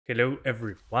Hello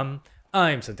everyone,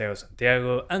 I'm Santiago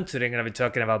Santiago and today I'm going to be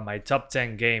talking about my top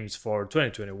 10 games for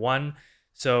 2021.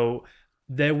 So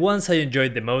the ones I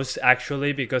enjoyed the most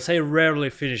actually, because I rarely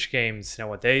finish games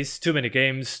nowadays, too many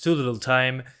games, too little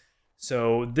time.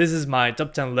 So this is my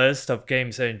top 10 list of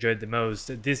games I enjoyed the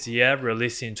most this year,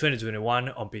 released in 2021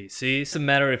 on PC. Doesn't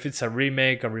matter if it's a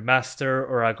remake, a remaster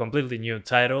or a completely new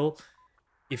title.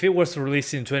 If it was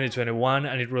released in 2021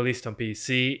 and it released on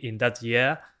PC in that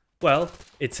year, well,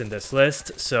 it's in this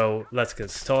list, so let's get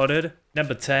started.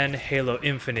 Number 10, Halo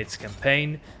Infinite's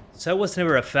campaign. So I was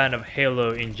never a fan of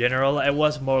Halo in general, I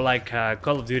was more like a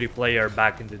Call of Duty player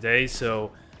back in the day,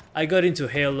 so I got into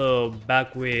Halo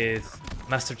back with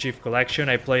Master Chief Collection.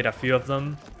 I played a few of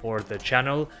them for the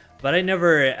channel, but I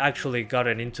never actually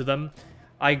gotten into them.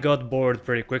 I got bored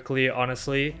pretty quickly,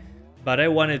 honestly, but I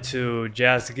wanted to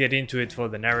just get into it for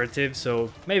the narrative,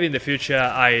 so maybe in the future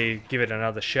I give it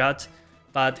another shot.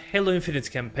 But Halo Infinite's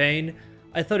campaign,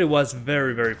 I thought it was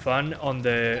very fun on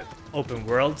the open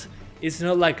world. It's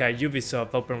not like a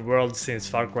Ubisoft open world since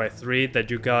Far Cry 3 that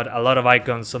you got a lot of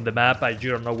icons on the map and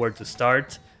you don't know where to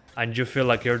start and you feel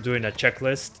like you're doing a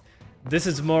checklist. This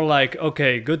is more like,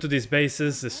 okay, go to these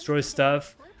bases, destroy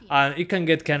stuff, and it can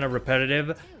get kind of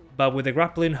repetitive, but with the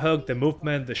grappling hook, the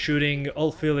movement, the shooting,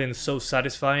 all feeling so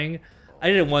satisfying, I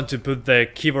didn't want to put the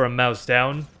keyboard and mouse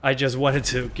down, I just wanted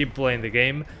to keep playing the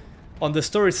game. On the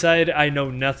story side, I know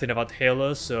nothing about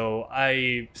Halo, so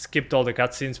I skipped all the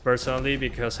cutscenes personally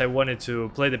because I wanted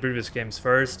to play the previous games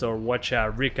first or watch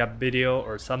a recap video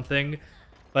or something.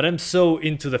 But I'm so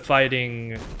into the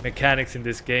fighting mechanics in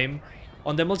this game.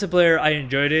 On the multiplayer I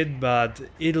enjoyed it, but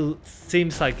it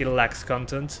seems like it lacks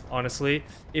content, honestly.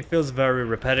 It feels very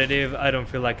repetitive, I don't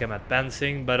feel like I'm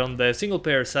advancing, but on the single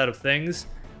player side of things,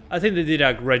 I think they did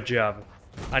a great job.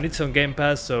 And it's on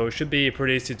Gamepad, so it should be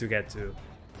pretty easy to get to.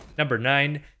 Number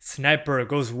 9, Sniper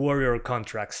Ghost Warrior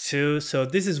Contracts 2. So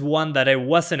this is one that I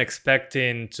wasn't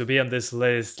expecting to be on this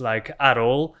list like at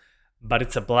all, but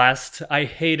it's a blast. I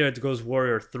hated Ghost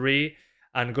Warrior 3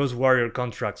 and Ghost Warrior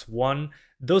Contracts 1.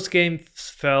 Those games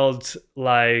felt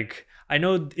like, I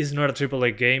know it's not a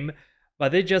AAA game,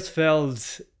 but they just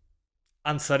felt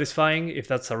unsatisfying, if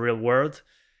that's a real word.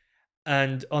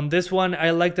 And on this one,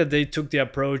 I like that they took the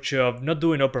approach of not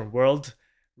doing open world.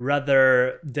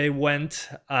 Rather, they went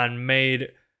and made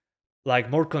like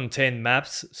more contained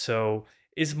maps, so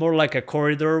it's more like a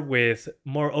corridor with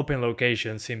more open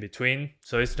locations in between.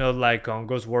 So it's not like on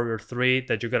Ghost Warrior 3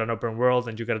 that you got an open world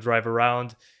and you gotta drive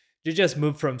around. You just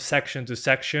move from section to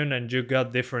section and you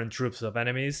got different troops of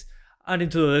enemies. And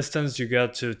into the distance you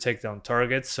got to take down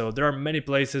targets, so there are many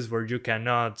places where you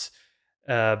cannot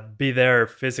be there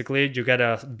physically, you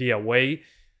gotta be away.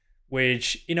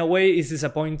 Which in a way is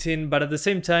disappointing, but at the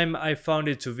same time I found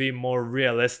it to be more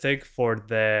realistic for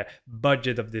the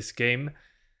budget of this game.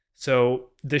 So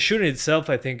the shooting itself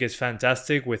I think is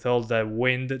fantastic with all the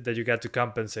wind that you got to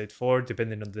compensate for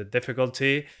depending on the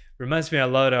difficulty. Reminds me a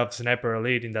lot of Sniper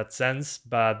Elite in that sense,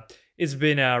 but it's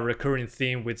been a recurring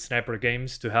theme with sniper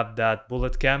games to have that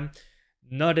bullet cam.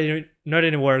 Not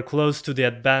anywhere close to the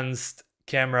advanced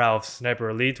camera of Sniper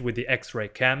Elite with the X-ray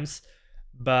cams,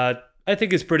 but I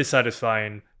think it's pretty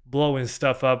satisfying, blowing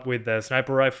stuff up with the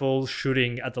sniper rifle,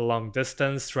 shooting at a long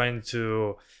distance, trying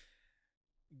to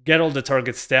get all the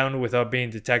targets down without being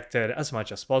detected as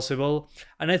much as possible.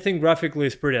 And I think graphically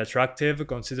it's pretty attractive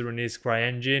considering its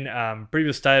CryEngine.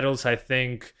 Previous titles I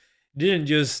think didn't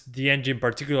use the engine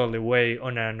particularly well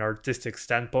on an artistic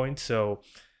standpoint, so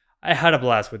I had a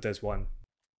blast with this one.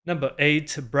 Number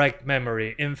 8, Bright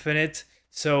Memory Infinite.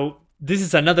 So this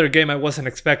is another game I wasn't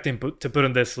expecting to put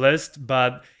on this list,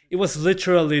 but it was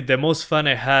literally the most fun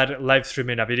I had live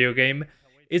streaming a video game.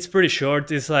 It's pretty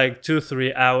short, it's like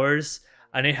 2-3 hours,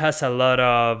 and it has a lot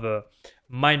of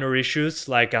minor issues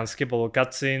like unskippable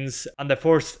cutscenes and the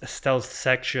forced stealth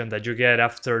section that you get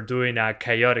after doing a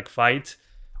chaotic fight,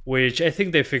 which I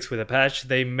think they fixed with a patch.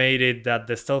 They made it that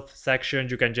the stealth section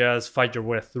you can just fight your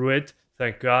way through it,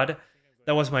 thank God.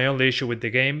 That was my only issue with the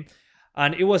game.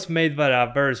 And it was made by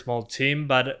a very small team,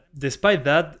 but despite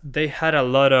that, they had a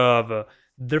lot of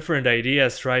different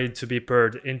ideas trying to be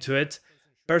paired into it.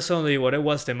 Personally, what I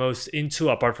was the most into,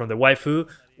 apart from the waifu,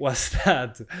 was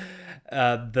that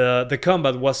the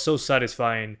combat was so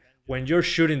satisfying. When you're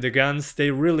shooting the guns,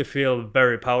 they really feel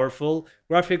very powerful.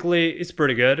 Graphically, it's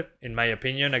pretty good, in my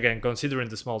opinion. Again, considering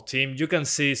the small team, you can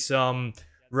see some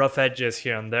rough edges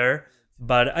here and there,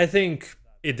 but I think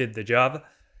it did the job.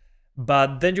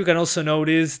 But then you can also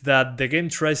notice that the game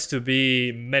tries to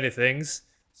be many things.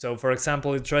 So for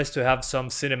example, it tries to have some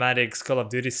cinematics Call of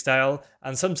Duty style,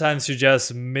 and sometimes you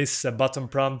just miss a button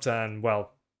prompt and,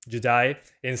 well, you die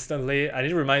instantly, and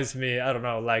it reminds me, I don't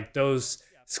know, like those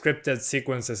scripted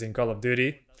sequences in Call of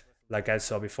Duty, like I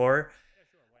saw before.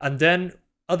 And then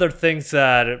other things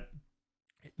that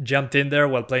jumped in there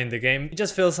while playing the game, it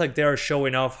just feels like they are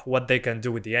showing off what they can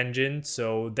do with the engine.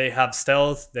 So they have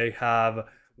stealth, they have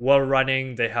wall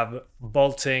running, they have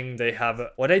bolting, they have...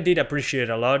 What I did appreciate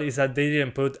a lot is that they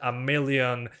didn't put a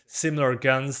million similar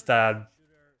guns that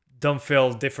don't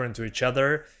feel different to each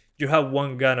other. You have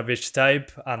one gun of each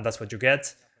type, and that's what you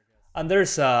get. And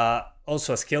there's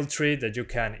also a skill tree that you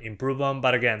can improve on,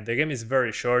 but again, the game is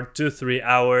very short, 2-3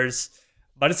 hours,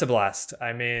 but it's a blast.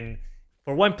 I mean,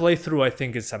 for one playthrough, I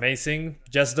think it's amazing.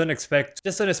 Just don't expect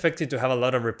it to have a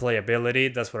lot of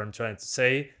replayability, that's what I'm trying to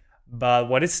say. But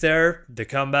what is there, the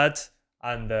combat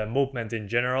and the movement in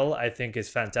general, I think is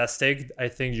fantastic. I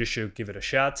think you should give it a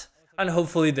shot. And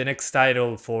hopefully the next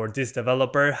title for this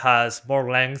developer has more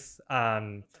length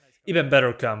and even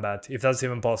better combat, if that's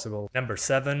even possible. Number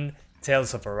 7,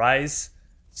 Tales of Arise.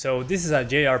 So this is a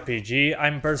JRPG.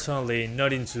 I'm personally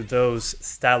not into those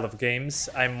style of games.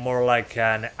 I'm more like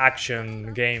an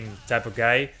action game type of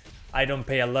guy. I don't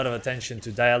pay a lot of attention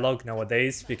to dialogue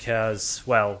nowadays because,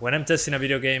 well, when I'm testing a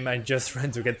video game, I just try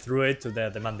to get through it to the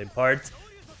demanding part.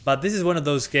 But this is one of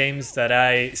those games that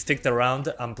I sticked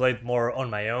around and played more on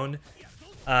my own.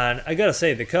 And I gotta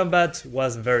say, the combat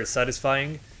was very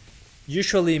satisfying.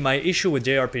 Usually my issue with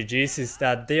JRPGs is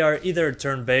that they are either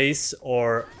turn-based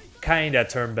or kinda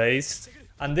turn-based.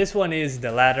 And this one is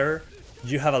the latter.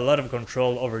 You have a lot of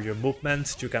control over your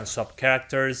movement, you can swap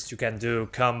characters, you can do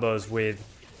combos with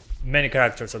many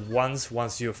characters at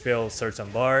once you fill certain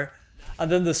bar.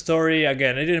 And then the story,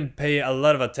 again, I didn't pay a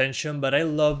lot of attention, but I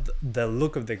loved the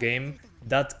look of the game,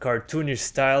 that cartoonish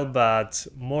style, but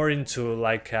more into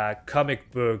like a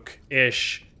comic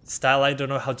book-ish style. I don't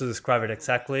know how to describe it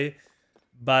exactly,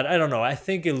 but I don't know, I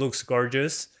think it looks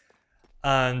gorgeous.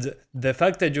 And the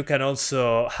fact that you can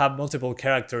also have multiple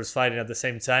characters fighting at the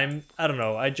same time, I don't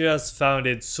know, I just found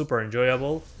it super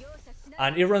enjoyable.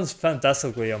 And it runs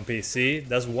fantastically on PC.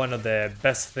 That's one of the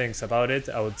best things about it,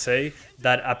 I would say.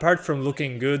 That apart from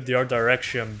looking good, the art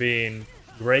direction being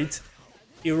great,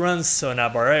 it runs on a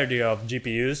variety of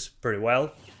GPUs pretty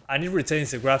well. And it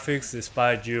retains the graphics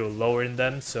despite you lowering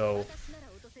them, so...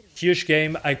 Huge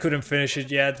game, I couldn't finish it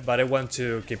yet, but I want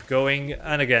to keep going.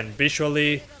 And again,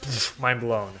 visually, mind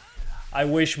blown. I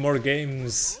wish more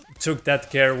games took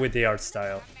that care with the art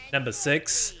style. Number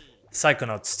 6.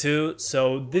 Psychonauts 2.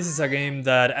 So this is a game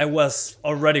that I was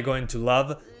already going to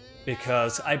love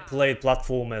because I played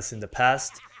platformers in the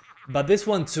past, but this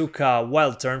one took a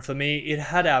wild turn for me. It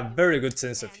had a very good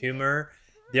sense of humor,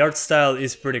 the art style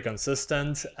is pretty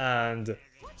consistent, and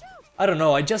I don't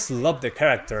know, I just love the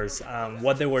characters and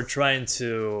what they were trying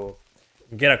to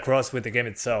get across with the game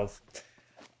itself.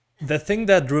 The thing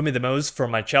that drew me the most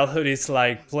from my childhood is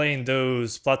like playing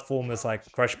those platformers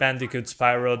like Crash Bandicoot,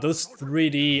 Spyro, those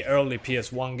 3D early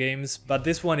PS1 games, but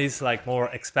this one is like more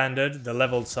expanded, the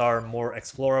levels are more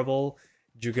explorable,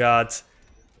 you got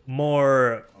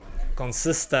more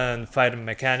consistent fighting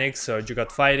mechanics, so you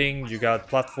got fighting, you got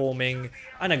platforming,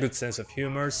 and a good sense of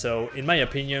humor, so in my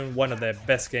opinion, one of the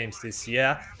best games this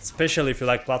year, especially if you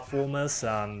like platformers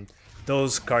and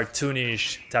those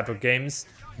cartoonish type of games.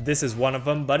 This is one of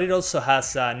them, but it also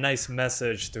has a nice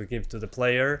message to give to the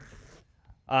player.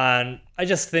 And I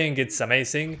just think it's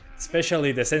amazing,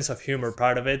 especially the sense of humor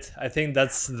part of it. I think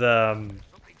that's the...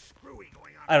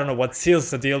 I don't know, what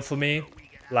seals the deal for me.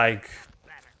 Like,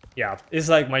 yeah, it's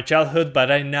like my childhood,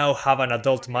 but I now have an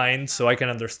adult mind, so I can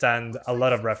understand a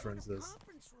lot of references.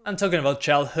 I'm talking about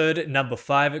childhood, number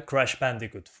 5, Crash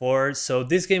Bandicoot 4. So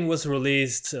this game was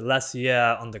released last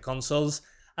year on the consoles,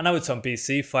 and now it's on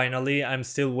PC finally. I'm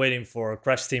still waiting for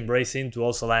Crash Team Racing to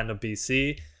also land on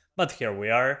PC, but here we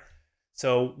are.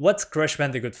 So what's Crash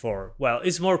Bandicoot 4? Well,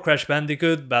 it's more Crash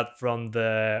Bandicoot, but from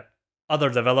the other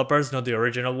developers, not the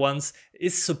original ones.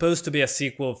 It's supposed to be a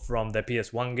sequel from the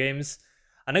PS1 games.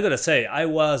 And I gotta say, I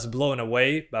was blown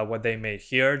away by what they made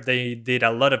here. They did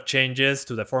a lot of changes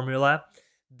to the formula.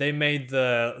 They made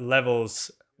the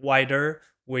levels wider,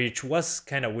 which was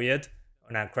kind of weird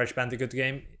on a Crash Bandicoot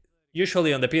game.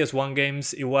 Usually on the PS1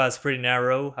 games, it was a pretty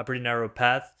narrow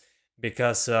path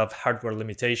because of hardware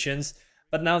limitations.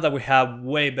 But now that we have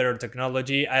way better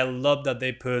technology, I love that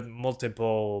they put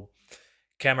multiple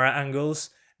camera angles,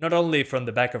 not only from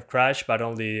the back of Crash, but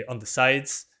only on the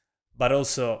sides, but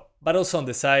also on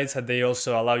the sides, and they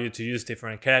also allow you to use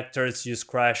different characters, use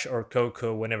Crash or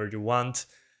Coco whenever you want.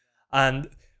 And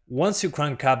once you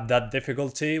crank up that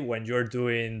difficulty when you're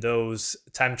doing those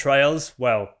time trials,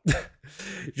 well,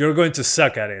 you're going to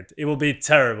suck at it. It will be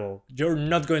terrible. You're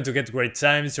not going to get great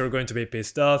times, you're going to be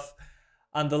pissed off.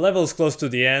 And the levels close to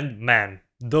the end, man,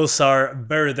 those are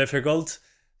very difficult.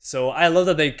 So I love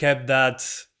that they kept that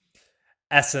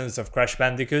essence of Crash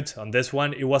Bandicoot on this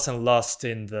one. It wasn't lost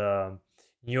in the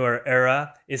newer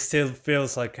era. It still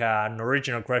feels like an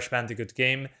original Crash Bandicoot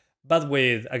game, but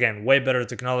with, again, way better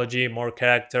technology, more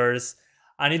characters,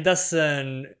 and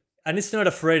it's not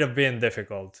afraid of being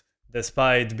difficult,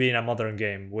 despite being a modern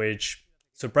game, which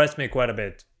surprised me quite a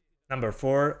bit. Number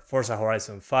 4, Forza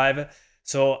Horizon 5.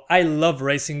 So I love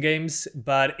racing games,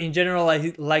 but in general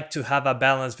I like to have a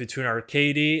balance between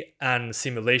arcade and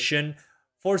simulation.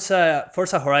 Forza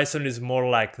Horizon is more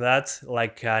like that,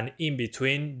 like an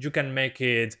in-between. You can make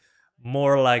it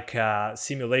more like a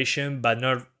simulation, but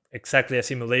not exactly a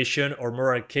simulation, or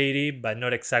more arcadey, but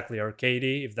not exactly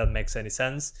arcadey, if that makes any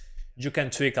sense. You can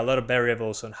tweak a lot of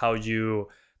variables on how you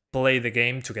play the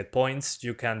game to get points.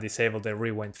 You can disable the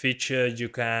rewind feature, you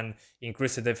can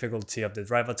increase the difficulty of the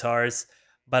drive avatars.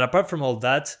 But apart from all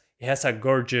that, it has a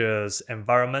gorgeous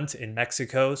environment in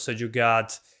Mexico, so you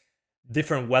got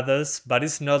different weathers, but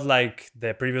it's not like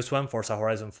the previous one, Forza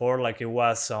Horizon 4, like it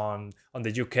was on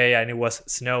the UK, and it was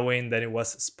snowing, then it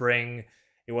was spring,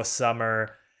 it was summer.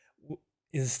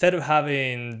 Instead of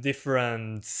having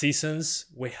different seasons,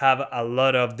 we have a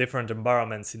lot of different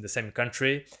environments in the same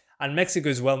country. And Mexico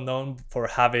is well known for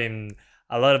having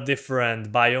a lot of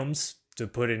different biomes, to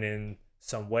put it in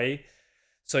some way.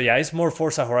 So yeah, it's more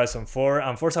Forza Horizon 4,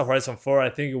 and Forza Horizon 4, I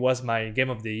think it was my game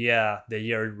of the year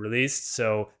it released.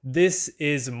 So this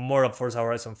is more of Forza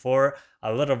Horizon 4,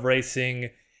 a lot of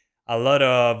racing, a lot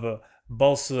of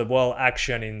balls to the wall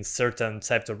action in certain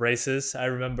types of races. I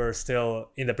remember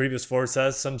still in the previous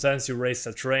Forzas, sometimes you race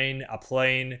a train, a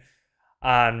plane,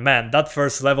 and man, that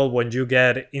first level when you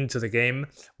get into the game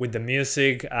with the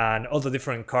music and all the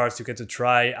different cars you get to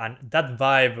try, and that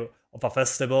vibe of a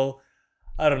festival,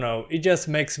 I don't know, it just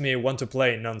makes me want to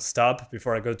play non-stop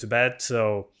before I go to bed.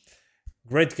 So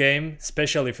great game,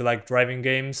 especially if you like driving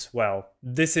games. Well,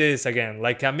 this is again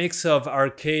like a mix of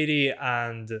arcade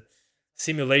and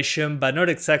simulation, but not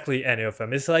exactly any of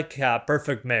them. It's like a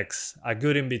perfect mix, a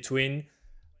good in between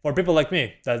for people like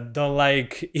me that don't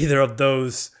like either of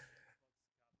those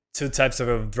two types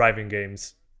of driving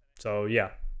games. So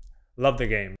yeah, love the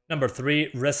game. Number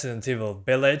 3, Resident Evil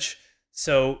Village.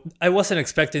 So I wasn't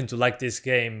expecting to like this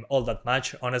game all that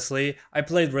much, honestly. I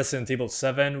played Resident Evil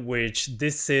 7, which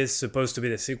this is supposed to be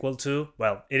the sequel to.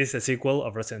 Well, it is a sequel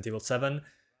of Resident Evil 7.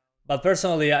 But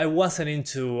personally, I wasn't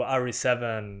into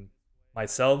RE7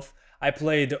 myself. I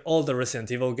played all the Resident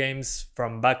Evil games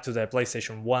from back to the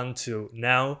PlayStation 1 to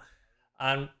now,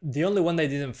 and the only one I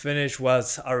didn't finish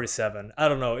was RE7. I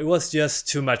don't know, it was just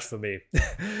too much for me.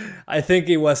 I think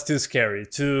it was too scary,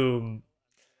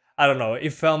 I don't know,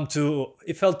 it felt too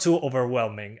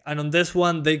overwhelming. And on this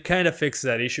one, they kind of fixed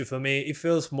that issue for me. It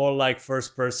feels more like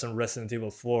first-person Resident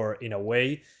Evil 4 in a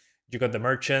way. You got the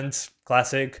merchants,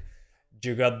 classic.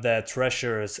 You got the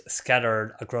treasures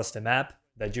scattered across the map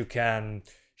that you can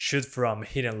shoot from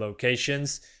hidden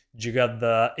locations. You got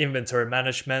the inventory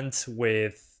management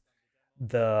with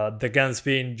the guns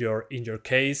being in your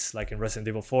case, like in Resident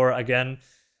Evil 4 again.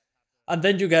 And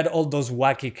then you got all those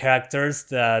wacky characters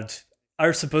that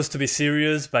are supposed to be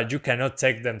serious, but you cannot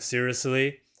take them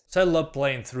seriously. So I love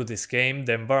playing through this game.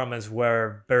 The environments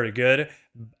were very good.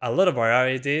 A lot of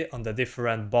variety on the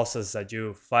different bosses that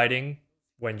you're fighting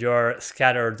when you're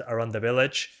scattered around the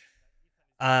village.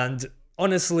 And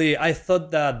honestly, I thought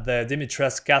that the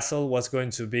Dimitrescu castle was going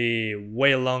to be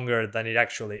way longer than it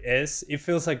actually is. It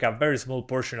feels like a very small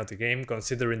portion of the game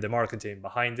considering the marketing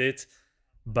behind it.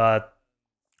 But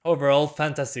overall,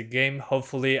 fantastic game.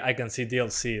 Hopefully I can see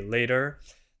DLC later.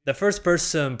 The first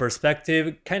person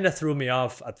perspective kind of threw me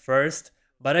off at first,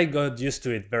 but I got used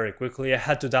to it very quickly. I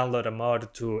had to download a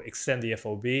mod to extend the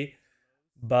FOV,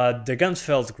 but the guns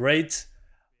felt great.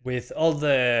 With all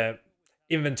the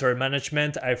inventory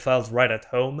management, I felt right at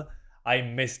home. I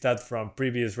missed that from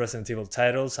previous Resident Evil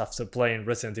titles after playing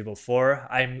Resident Evil 4.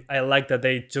 I like that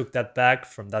they took that back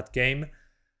from that game.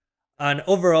 And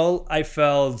overall, I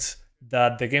felt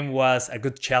that the game was a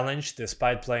good challenge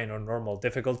despite playing on normal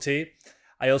difficulty.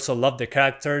 I also loved the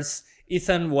characters.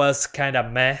 Ethan was kinda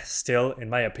meh still, in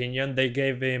my opinion. They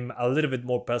gave him a little bit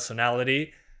more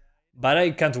personality, but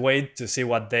I can't wait to see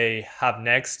what they have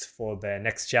next for the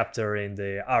next chapter in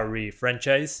the RE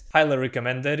franchise. Highly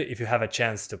recommended if you have a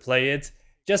chance to play it.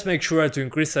 Just make sure to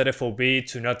increase that FOV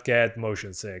to not get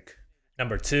motion sick.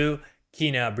 Number 2,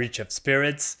 Kena Breach of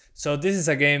Spirits. So this is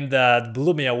a game that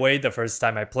blew me away the first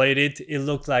time I played it. It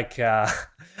looked like a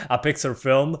Pixar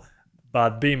film,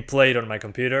 but being played on my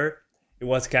computer. It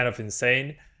was kind of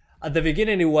insane. At the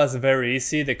beginning it was very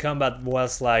easy. The combat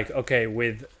was like, okay,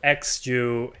 with X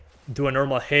you do a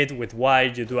normal hit, with Y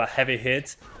you do a heavy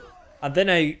hit. And then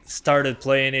I started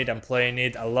playing it and playing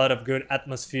it. A lot of good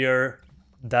atmosphere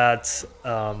that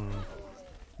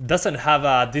doesn't have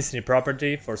a Disney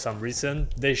property for some reason.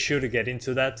 They should get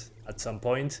into that at some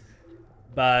point.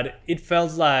 But it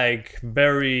felt like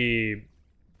very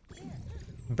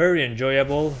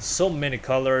enjoyable. So many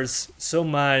colors, so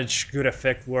much good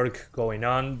effect work going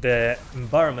on. The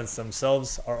environments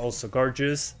themselves are also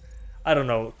gorgeous. I don't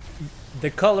know, the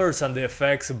colors and the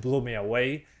effects blew me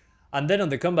away. And then on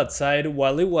the combat side,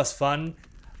 while it was fun,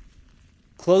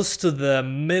 close to the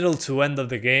middle to end of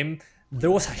the game,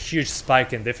 there was a huge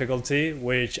spike in difficulty,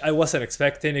 which I wasn't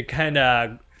expecting. It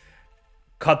kinda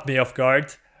caught me off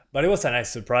guard, but it was a nice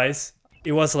surprise.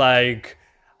 It was like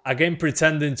a game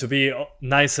pretending to be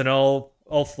nice and all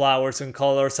flowers and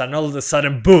colors, and all of a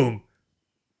sudden, boom!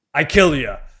 I kill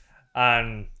you!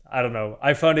 And I don't know,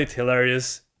 I found it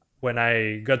hilarious when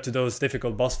I got to those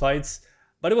difficult boss fights,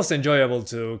 but it was enjoyable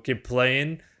to keep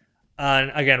playing.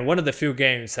 And again, one of the few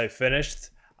games I finished.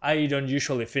 I don't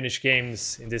usually finish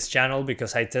games in this channel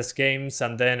because I test games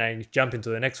and then I jump into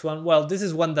the next one. Well, this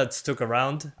is one that stuck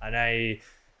around and I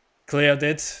cleared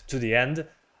it to the end.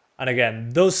 And again,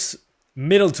 those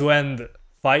middle to end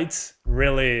fights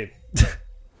really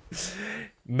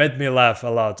made me laugh a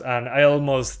lot, and I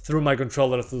almost threw my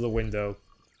controller through the window.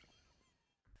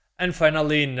 And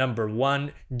finally, number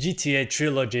 1, GTA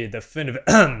Trilogy Definitive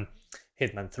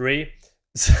Hitman 3.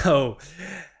 So,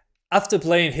 after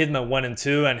playing Hitman 1 and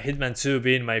 2, and Hitman 2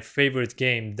 being my favorite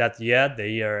game that year, the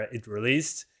year it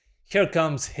released, here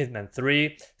comes Hitman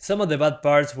 3. Some of the bad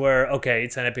parts were, okay,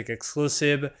 it's an Epic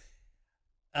exclusive,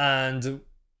 and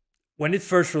when it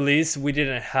first released, we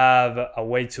didn't have a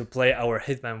way to play our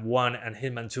Hitman 1 and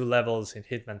Hitman 2 levels in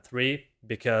Hitman 3,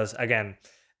 because again,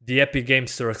 the Epic Game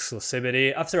Store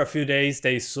exclusivity. After a few days,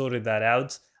 they sorted that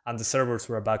out and the servers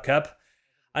were back up.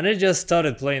 And I just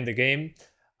started playing the game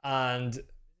and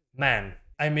man,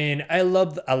 I mean, I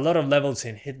loved a lot of levels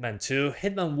in Hitman 2.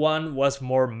 Hitman 1 was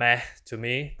more meh to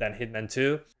me than Hitman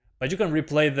 2, but you can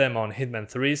replay them on Hitman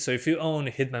 3. So if you own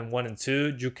Hitman 1 and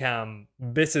 2, you can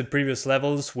visit previous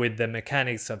levels with the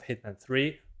mechanics of Hitman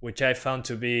 3, which I found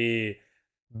to be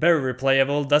very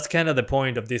replayable. That's kind of the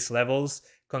point of these levels.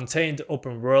 Contained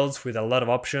open worlds with a lot of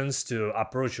options to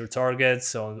approach your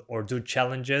targets or do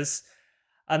challenges.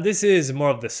 And this is more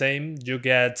of the same. You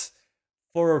get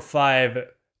 4 or 5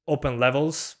 open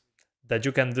levels that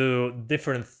you can do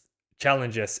different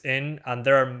challenges in, and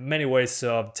there are many ways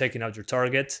of taking out your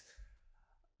target.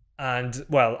 And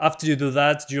well, after you do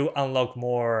that, you unlock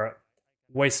more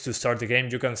ways to start the game.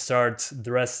 You can start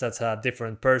dressed as a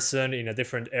different person in a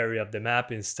different area of the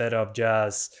map instead of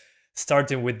just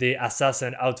starting with the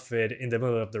assassin outfit in the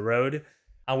middle of the road.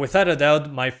 And without a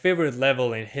doubt, my favorite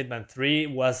level in Hitman 3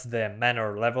 was the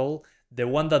manor level, the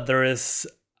one that there is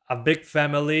a big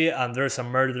family and there's a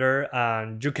murder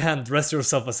and you can dress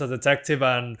yourself as a detective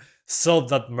and solve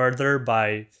that murder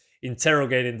by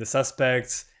interrogating the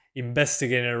suspects,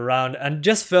 investigating around, and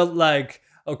just felt like,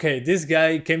 okay, this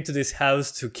guy came to this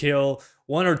house to kill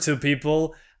 1 or 2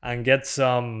 people and get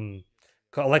some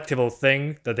collectible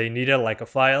thing that they needed, like a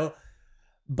file.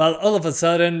 But all of a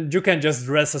sudden, you can just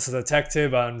dress as a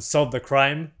detective and solve the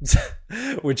crime,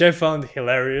 which I found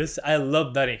hilarious. I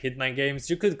love that in Hitman games.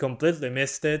 You could completely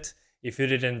miss it if you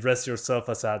didn't dress yourself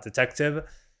as a detective.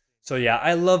 So yeah,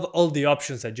 I love all the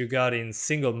options that you got in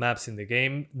single maps in the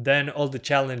game, then all the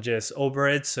challenges over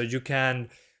it, so you can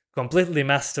completely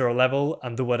master a level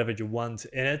and do whatever you want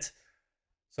in it.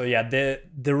 So yeah,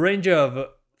 the range of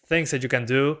things that you can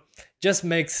do just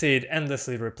makes it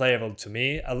endlessly replayable to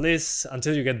me, at least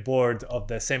until you get bored of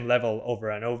the same level over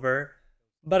and over.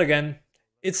 But again,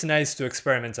 it's nice to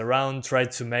experiment around, try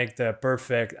to make the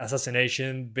perfect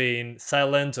assassination, being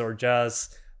silent or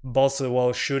just balls to the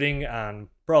wall shooting and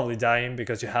probably dying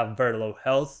because you have very low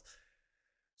health.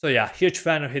 So yeah, huge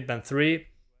fan of Hitman 3.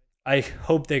 I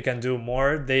hope they can do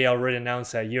more. They already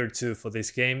announced a year 2 for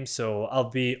this game, so I'll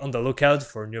be on the lookout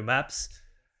for new maps.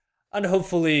 And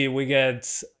hopefully we get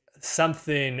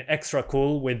something extra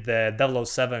cool with the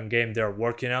 007 game they're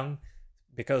working on,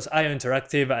 because IO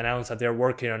Interactive announced that they're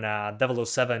working on a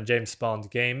 007 James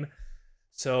Bond game.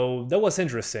 So that was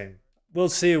interesting. We'll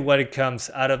see what it comes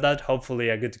out of that, hopefully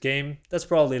a good game. That's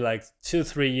probably like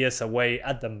 2-3 years away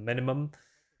at the minimum.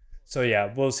 So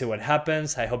yeah, we'll see what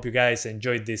happens. I hope you guys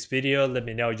enjoyed this video. Let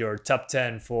me know your top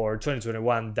 10 for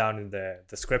 2021 down in the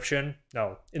description.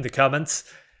 No, in the comments.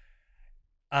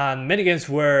 And many games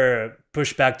were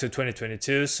pushed back to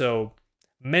 2022, so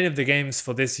many of the games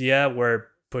for this year were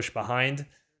pushed behind.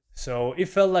 So it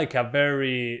felt like a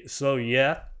very slow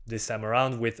year this time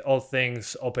around, with all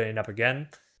things opening up again.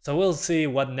 So we'll see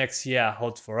what next year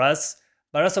holds for us.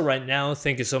 But as of right now,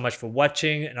 thank you so much for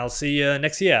watching, and I'll see you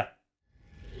next year.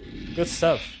 Good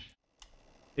stuff.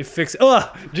 It fixed.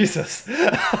 Oh, Jesus!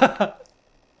 That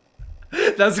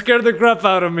scared the crap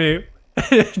out of me.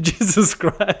 Jesus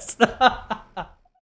Christ.